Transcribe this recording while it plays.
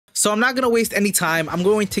So I'm not gonna waste any time. I'm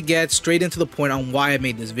going to get straight into the point on why I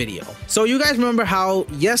made this video. So you guys remember how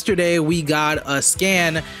yesterday we got a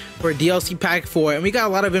scan for DLC Pack 4 and we got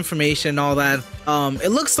a lot of information and all that. It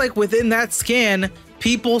looks like within that scan,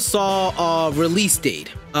 people saw a release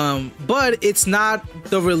date, but it's not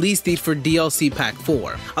the release date for DLC Pack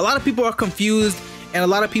 4. A lot of people are confused and a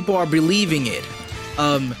lot of people are believing it.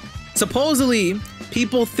 Supposedly,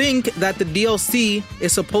 people think that the DLC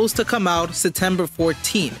is supposed to come out September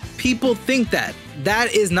 14th. People think that.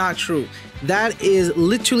 That is not true. That is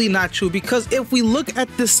literally not true, because if we look at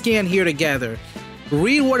this scan here together,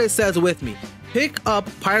 read what it says with me. Pick up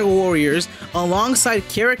Pirate Warriors alongside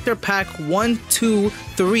Character Pack 1, 2,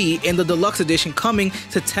 3 in the Deluxe Edition coming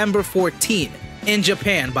September 14th. In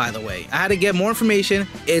Japan, by the way. I had to get more information.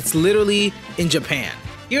 It's literally in Japan.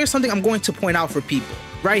 Here's something I'm going to point out for people.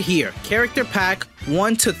 Right here, Character Pack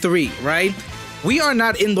 1 to 3, right? We are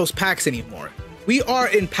not in those packs anymore. We are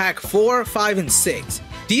in Pack 4, 5, and 6.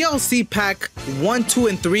 DLC Pack 1, 2,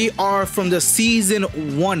 and 3 are from the Season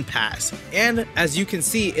 1 pass. And as you can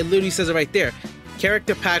see, it literally says it right there.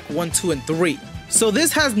 Character Pack 1, 2, and 3. So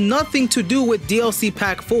this has nothing to do with DLC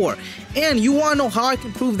Pack 4. And you want to know how I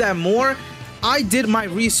can prove that more? I did my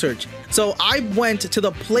research. So I went to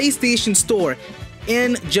the PlayStation Store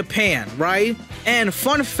in Japan, right? And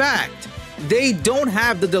fun fact, they don't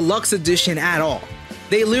have the Deluxe Edition at all.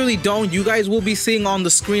 They literally don't. You guys will be seeing on the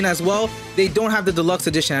screen as well. They don't have the Deluxe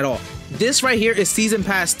Edition at all. This right here is Season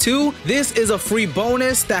Pass 2. This is a free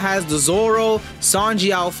bonus that has the Zoro,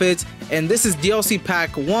 Sanji outfits, and this is DLC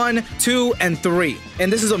Pack 1, 2, and 3.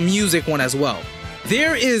 And this is a music one as well.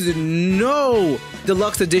 There is no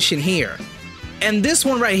Deluxe Edition here. And this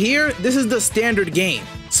one right here, this is the standard game.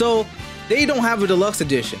 So they don't have a Deluxe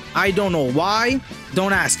Edition. I don't know why.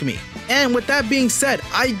 Don't ask me. And with that being said,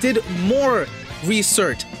 I did more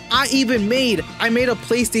research. I made a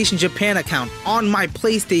PlayStation Japan account on my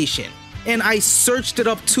PlayStation. And I searched it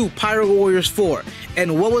up too, Pirate Warriors 4.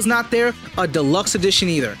 And what was not there? A Deluxe Edition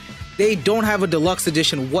either. They don't have a Deluxe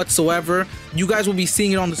Edition whatsoever. You guys will be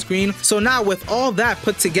seeing it on the screen. So now with all that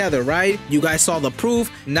put together, right? You guys saw the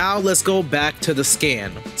proof. Now let's go back to the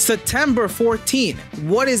scan. September 14th,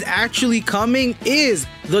 what is actually coming is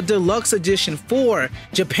the Deluxe Edition for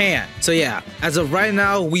Japan. So yeah, as of right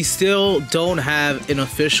now, we still don't have an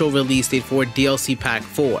official release date for DLC Pack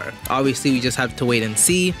 4. Obviously, we just have to wait and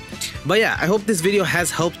see. But yeah, I hope this video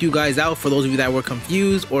has helped you guys out, for those of you that were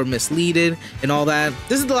confused or misleaded and all that.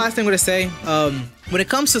 This is the last thing I'm gonna say. When it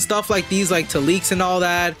comes to stuff like these, like to leaks and all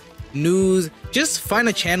that, news, just find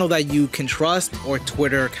a channel that you can trust, or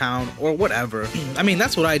Twitter account or whatever. I mean,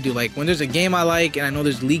 that's what I do. Like when there's a game I like and I know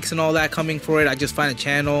there's leaks and all that coming for it, I just find a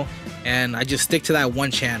channel and I just stick to that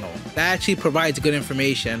one channel that actually provides good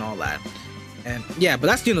information and all that. And yeah, but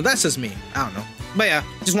that's, you know, that's just me. I don't know. But yeah,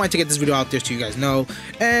 just wanted to get this video out there so you guys know.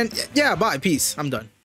 And yeah, bye, peace. I'm done.